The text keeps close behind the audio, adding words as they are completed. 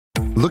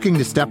Looking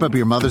to step up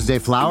your Mother's Day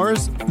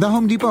flowers? The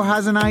Home Depot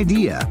has an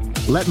idea.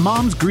 Let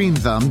Mom's Green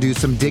Thumb do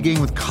some digging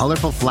with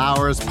colorful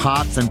flowers,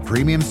 pots, and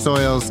premium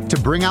soils to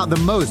bring out the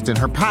most in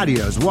her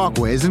patios,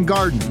 walkways, and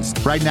gardens.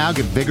 Right now,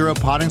 get Vigoro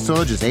potting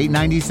soil just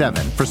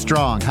 $8.97 for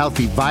strong,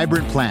 healthy,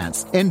 vibrant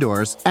plants,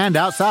 indoors and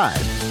outside.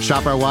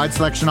 Shop our wide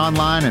selection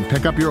online and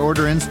pick up your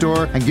order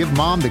in-store and give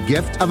Mom the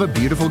gift of a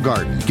beautiful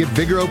garden. Get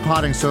Vigoro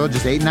potting soil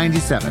just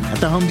 $8.97 at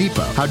the Home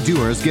Depot. How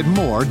doers get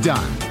more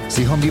done.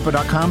 See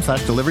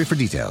homedepot.com/delivery for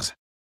details.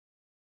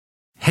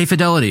 Hey,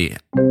 Fidelity.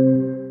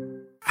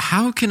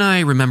 How can I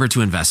remember to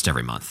invest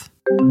every month?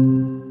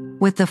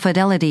 With the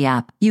Fidelity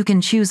app, you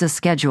can choose a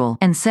schedule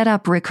and set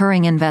up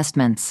recurring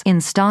investments in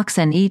stocks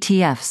and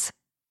ETFs.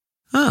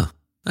 Oh,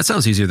 that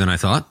sounds easier than I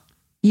thought.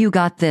 You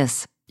got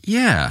this.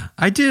 Yeah,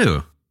 I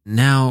do.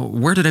 Now,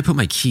 where did I put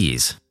my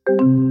keys?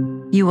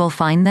 You will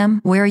find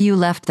them where you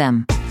left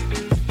them.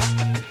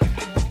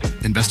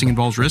 Investing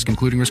involves risk,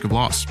 including risk of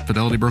loss.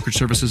 Fidelity Brokerage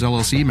Services,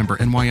 LLC, member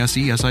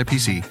NYSE,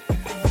 SIPC.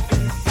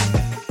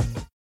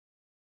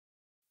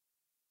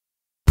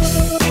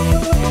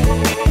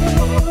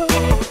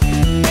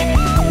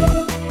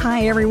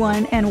 Hi,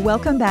 everyone, and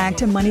welcome back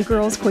to Money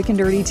Girl's Quick and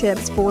Dirty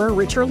Tips for a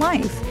Richer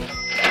Life.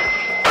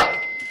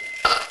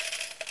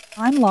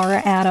 I'm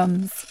Laura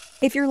Adams.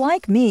 If you're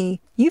like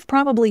me, you've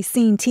probably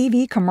seen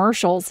TV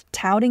commercials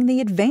touting the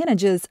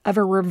advantages of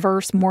a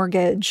reverse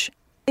mortgage.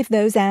 If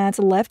those ads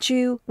left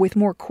you with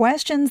more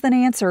questions than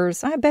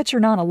answers, I bet you're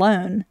not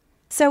alone.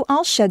 So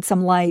I'll shed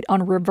some light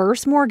on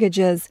reverse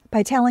mortgages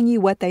by telling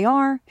you what they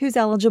are, who's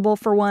eligible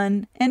for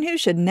one, and who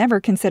should never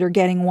consider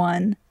getting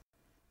one.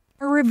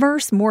 A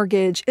reverse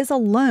mortgage is a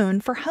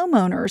loan for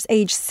homeowners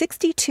age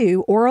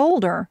 62 or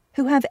older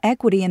who have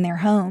equity in their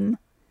home.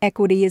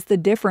 Equity is the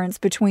difference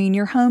between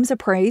your home's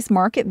appraised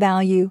market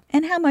value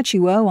and how much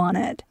you owe on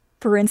it.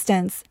 For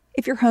instance,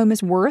 if your home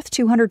is worth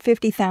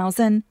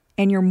 $250,000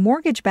 and your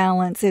mortgage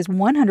balance is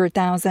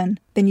 $100,000,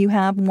 then you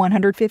have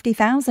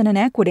 $150,000 in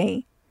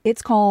equity.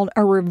 It's called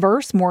a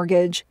reverse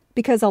mortgage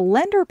because a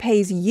lender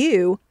pays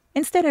you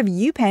instead of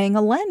you paying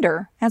a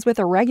lender, as with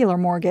a regular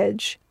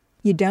mortgage.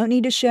 You don't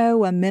need to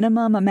show a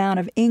minimum amount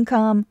of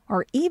income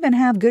or even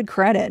have good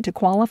credit to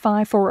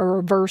qualify for a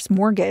reverse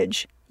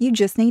mortgage. You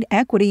just need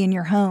equity in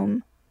your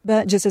home.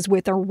 But just as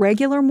with a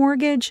regular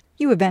mortgage,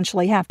 you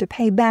eventually have to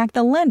pay back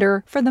the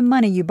lender for the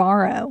money you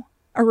borrow.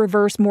 A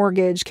reverse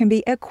mortgage can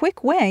be a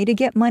quick way to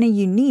get money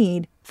you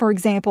need, for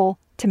example,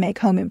 to make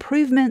home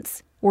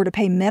improvements or to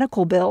pay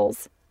medical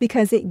bills,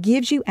 because it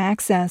gives you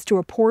access to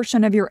a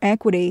portion of your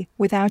equity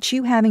without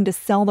you having to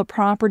sell the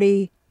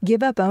property,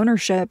 give up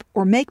ownership,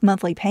 or make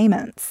monthly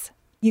payments.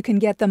 You can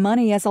get the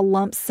money as a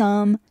lump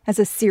sum, as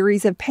a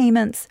series of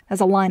payments,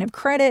 as a line of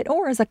credit,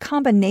 or as a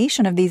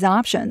combination of these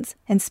options,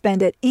 and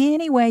spend it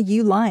any way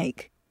you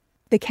like.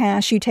 The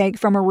cash you take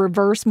from a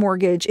reverse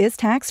mortgage is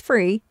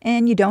tax-free,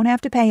 and you don't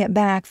have to pay it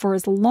back for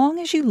as long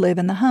as you live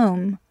in the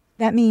home.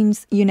 That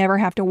means you never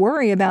have to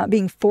worry about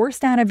being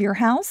forced out of your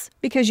house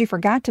because you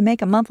forgot to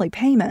make a monthly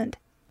payment.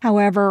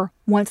 However,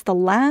 once the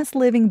last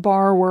living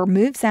borrower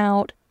moves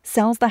out,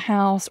 sells the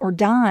house, or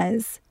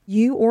dies,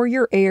 you or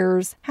your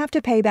heirs have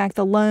to pay back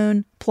the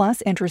loan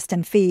plus interest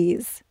and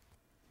fees.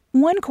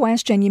 One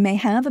question you may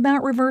have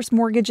about reverse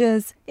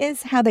mortgages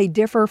is how they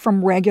differ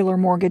from regular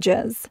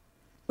mortgages.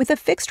 With a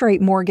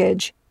fixed-rate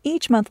mortgage,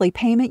 each monthly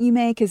payment you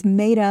make is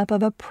made up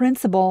of a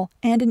principal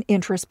and an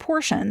interest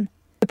portion.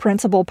 The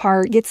principal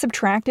part gets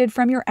subtracted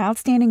from your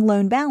outstanding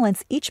loan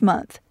balance each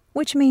month,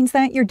 which means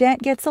that your debt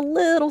gets a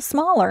little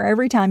smaller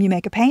every time you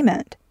make a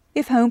payment.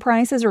 If home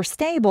prices are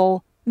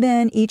stable,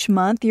 then each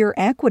month your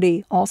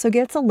equity also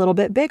gets a little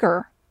bit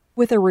bigger.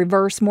 With a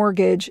reverse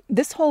mortgage,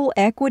 this whole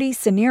equity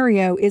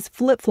scenario is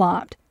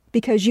flip-flopped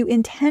because you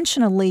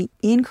intentionally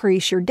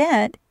increase your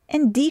debt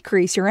and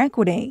decrease your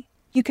equity.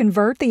 You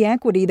convert the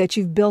equity that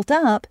you've built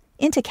up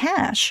into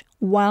cash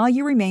while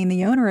you remain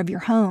the owner of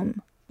your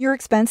home. Your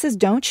expenses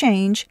don't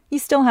change. You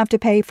still have to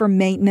pay for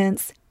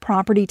maintenance,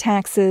 property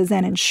taxes,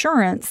 and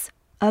insurance.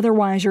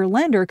 Otherwise, your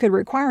lender could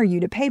require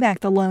you to pay back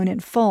the loan in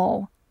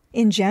full.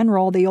 In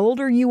general, the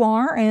older you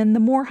are and the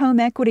more home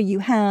equity you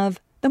have,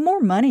 the more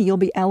money you'll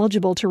be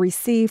eligible to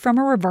receive from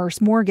a reverse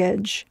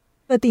mortgage.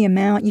 But the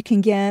amount you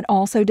can get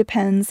also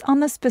depends on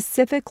the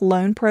specific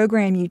loan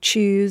program you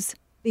choose,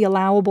 the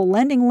allowable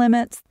lending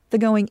limits, the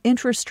going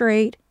interest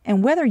rate,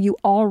 and whether you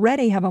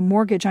already have a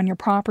mortgage on your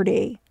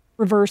property.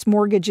 Reverse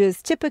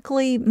mortgages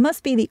typically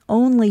must be the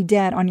only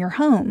debt on your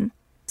home.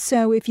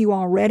 So if you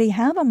already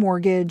have a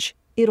mortgage,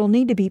 it'll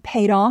need to be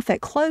paid off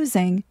at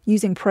closing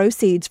using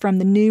proceeds from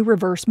the new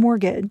reverse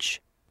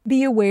mortgage.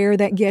 Be aware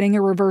that getting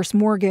a reverse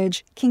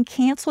mortgage can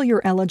cancel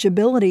your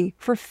eligibility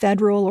for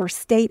federal or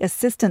state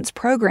assistance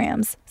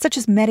programs, such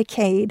as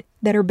Medicaid,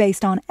 that are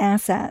based on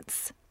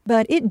assets.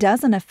 But it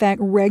doesn't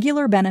affect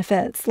regular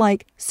benefits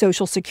like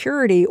Social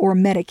Security or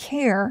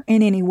Medicare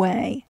in any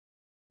way.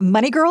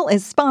 Money Girl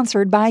is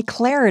sponsored by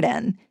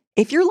Claritin.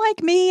 If you're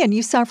like me and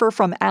you suffer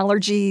from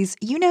allergies,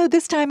 you know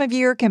this time of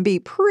year can be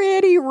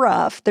pretty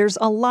rough. There's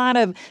a lot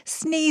of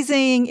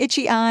sneezing,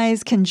 itchy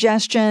eyes,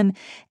 congestion,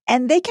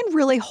 and they can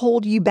really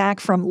hold you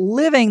back from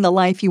living the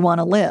life you want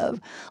to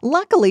live.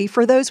 Luckily,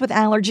 for those with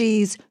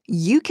allergies,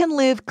 you can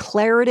live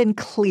Claritin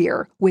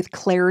Clear with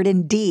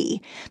Claritin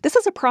D. This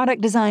is a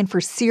product designed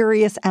for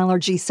serious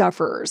allergy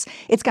sufferers.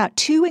 It's got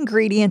 2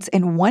 ingredients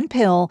in one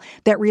pill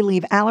that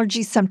relieve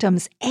allergy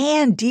symptoms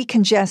and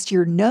decongest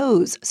your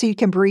nose so you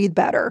can breathe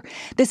better.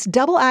 This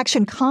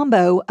double-action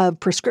combo of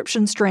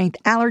prescription-strength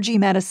allergy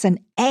medicine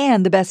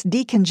and the best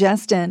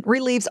decongestant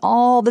relieves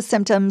all the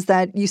symptoms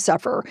that you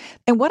suffer.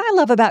 And what I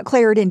love about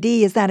Claritin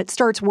D is that it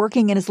starts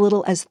working in as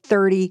little as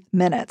 30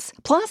 minutes.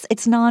 Plus,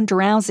 it's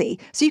non-drowsy,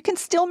 so you can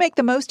still make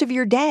the most of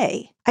your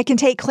day. I can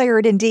take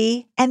Claritin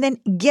D and then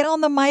get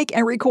on the mic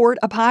and record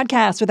a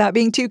podcast without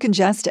being too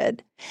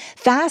congested.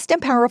 Fast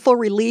and powerful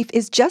relief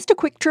is just a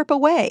quick trip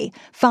away.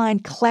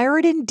 Find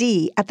Claritin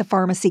D at the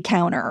pharmacy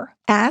counter.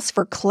 Ask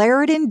for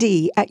Claritin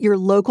D at your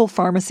local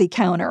pharmacy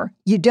counter.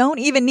 You don't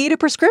even need a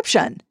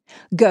prescription.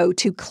 Go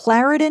to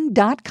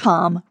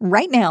Claritin.com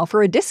right now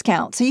for a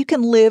discount so you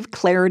can live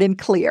Claritin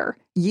Clear.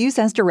 Use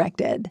as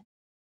directed.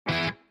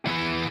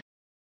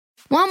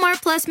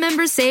 Walmart Plus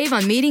members save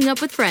on meeting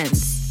up with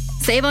friends.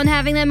 Save on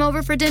having them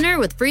over for dinner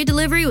with free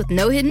delivery with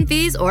no hidden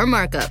fees or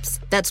markups.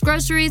 That's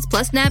groceries,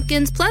 plus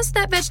napkins, plus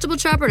that vegetable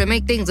chopper to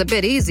make things a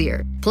bit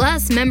easier.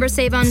 Plus, members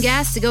save on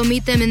gas to go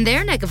meet them in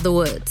their neck of the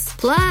woods.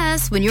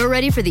 Plus, when you're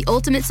ready for the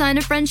ultimate sign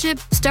of friendship,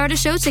 start a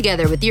show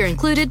together with your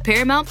included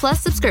Paramount Plus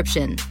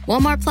subscription.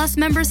 Walmart Plus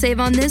members save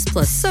on this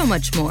plus so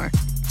much more.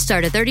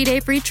 Start a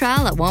 30-day free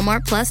trial at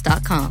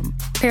walmartplus.com.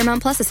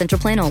 Paramount Plus Essential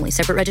Plan only.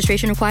 Separate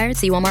registration required.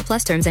 See Walmart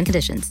Plus terms and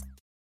conditions.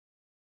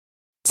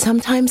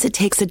 Sometimes it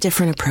takes a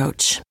different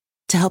approach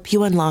to help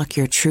you unlock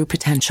your true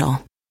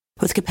potential.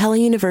 With Capella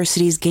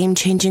University's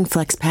game-changing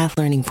FlexPath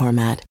learning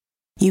format,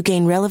 you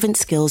gain relevant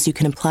skills you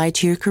can apply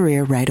to your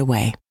career right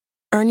away.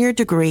 Earn your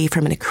degree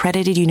from an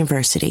accredited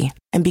university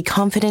and be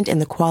confident in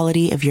the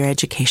quality of your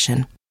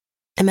education.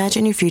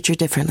 Imagine your future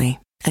differently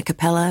at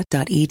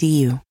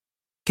capella.edu.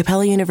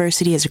 Capella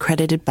University is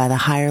accredited by the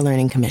Higher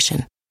Learning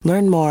Commission.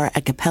 Learn more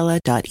at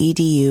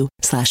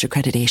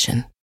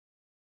capella.edu/accreditation.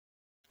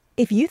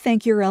 If you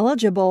think you're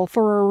eligible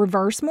for a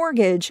reverse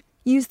mortgage,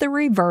 use the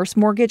Reverse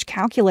Mortgage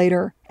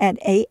Calculator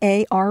at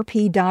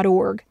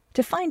aarp.org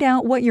to find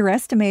out what your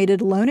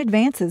estimated loan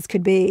advances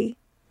could be.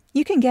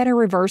 You can get a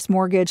reverse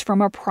mortgage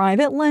from a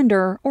private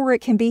lender, or it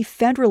can be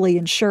federally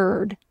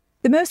insured.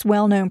 The most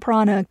well-known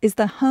product is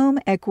the Home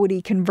Equity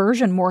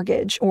Conversion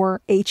Mortgage, or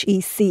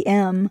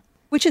HECM,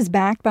 which is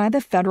backed by the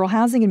Federal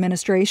Housing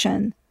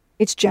Administration.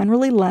 It's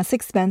generally less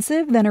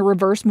expensive than a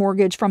reverse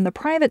mortgage from the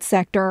private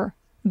sector,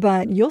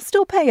 but you'll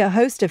still pay a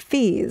host of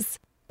fees,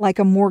 like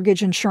a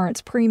mortgage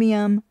insurance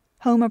premium,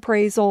 home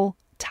appraisal,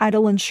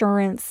 title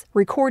insurance,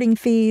 recording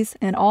fees,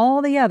 and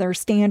all the other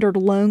standard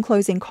loan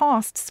closing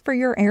costs for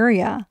your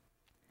area.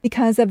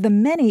 Because of the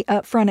many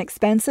upfront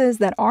expenses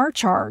that are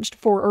charged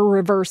for a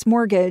reverse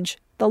mortgage,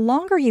 the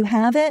longer you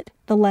have it,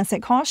 the less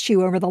it costs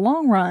you over the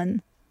long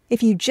run.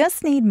 If you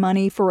just need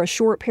money for a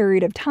short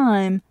period of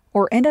time,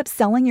 or end up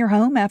selling your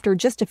home after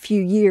just a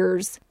few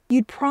years,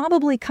 you'd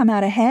probably come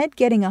out ahead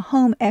getting a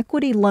home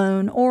equity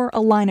loan or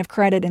a line of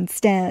credit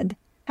instead.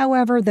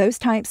 However, those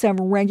types of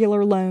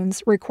regular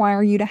loans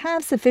require you to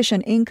have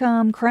sufficient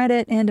income,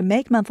 credit, and to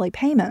make monthly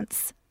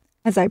payments.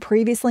 As I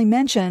previously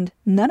mentioned,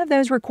 none of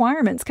those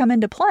requirements come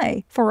into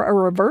play for a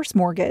reverse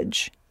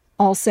mortgage.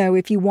 Also,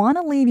 if you want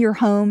to leave your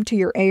home to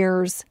your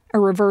heirs, a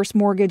reverse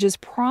mortgage is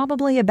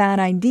probably a bad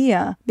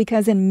idea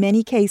because in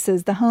many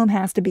cases the home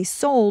has to be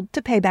sold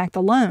to pay back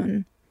the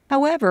loan.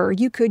 However,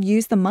 you could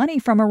use the money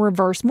from a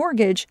reverse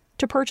mortgage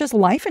to purchase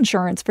life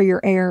insurance for your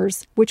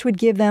heirs, which would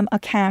give them a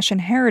cash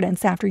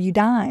inheritance after you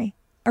die.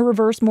 A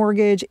reverse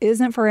mortgage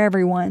isn't for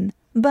everyone,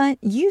 but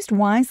used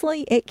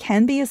wisely, it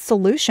can be a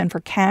solution for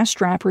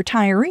cash-strapped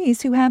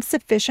retirees who have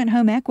sufficient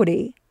home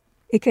equity.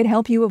 It could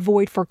help you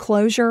avoid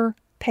foreclosure,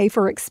 pay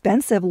for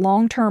expensive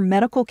long-term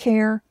medical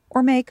care,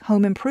 or make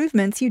home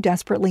improvements you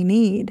desperately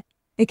need.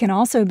 It can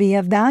also be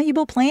a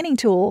valuable planning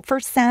tool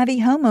for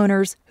savvy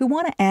homeowners who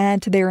want to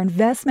add to their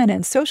investment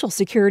and Social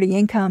Security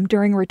income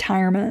during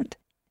retirement.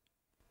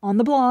 On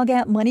the blog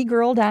at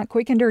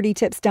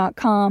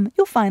moneygirl.quickanddirtytips.com,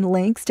 you'll find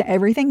links to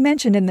everything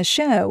mentioned in the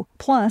show,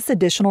 plus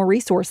additional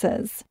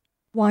resources.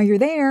 While you're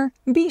there,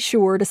 be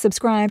sure to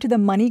subscribe to the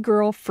Money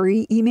Girl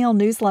free email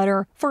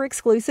newsletter for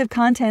exclusive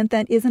content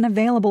that isn't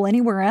available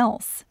anywhere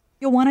else.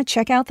 You'll want to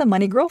check out the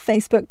Money Girl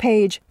Facebook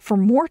page for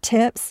more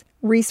tips,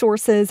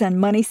 resources, and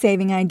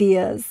money-saving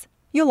ideas.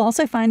 You'll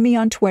also find me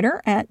on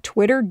Twitter at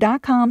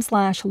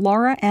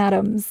twitter.com/Laura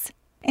Adams.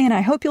 And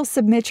I hope you'll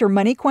submit your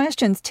money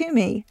questions to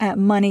me at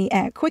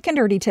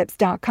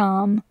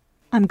money@quickanddirtytips.com.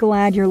 I'm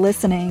glad you're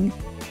listening.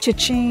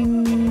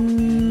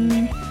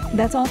 Cha-ching!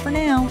 That's all for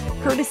now,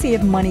 courtesy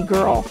of Money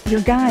Girl,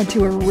 your guide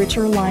to a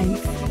richer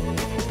life.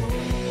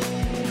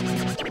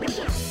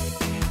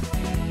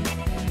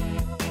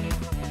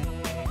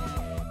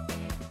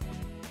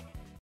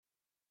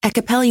 At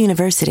Capella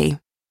University,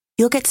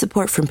 you'll get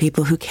support from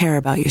people who care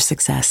about your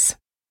success.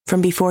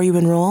 From before you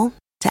enroll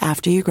to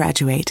after you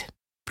graduate,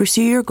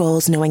 pursue your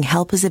goals knowing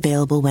help is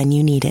available when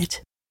you need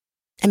it.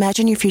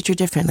 Imagine your future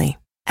differently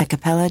at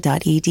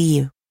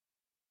capella.edu.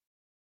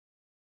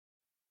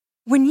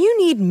 When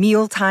you need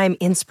mealtime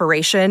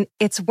inspiration,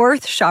 it's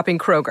worth shopping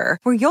Kroger,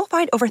 where you'll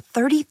find over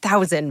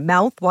 30,000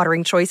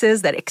 mouth-watering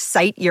choices that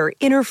excite your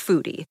inner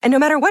foodie. And no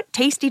matter what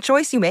tasty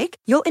choice you make,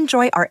 you'll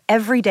enjoy our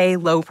everyday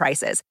low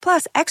prices,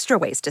 plus extra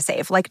ways to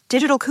save, like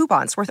digital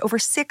coupons worth over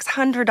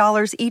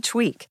 $600 each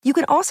week. You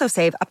can also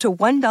save up to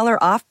 $1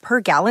 off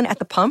per gallon at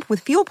the pump with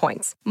fuel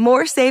points.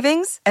 More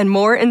savings and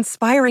more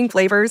inspiring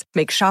flavors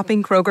make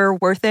shopping Kroger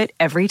worth it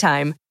every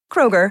time.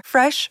 Kroger,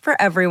 fresh for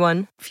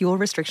everyone. Fuel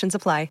restrictions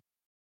apply.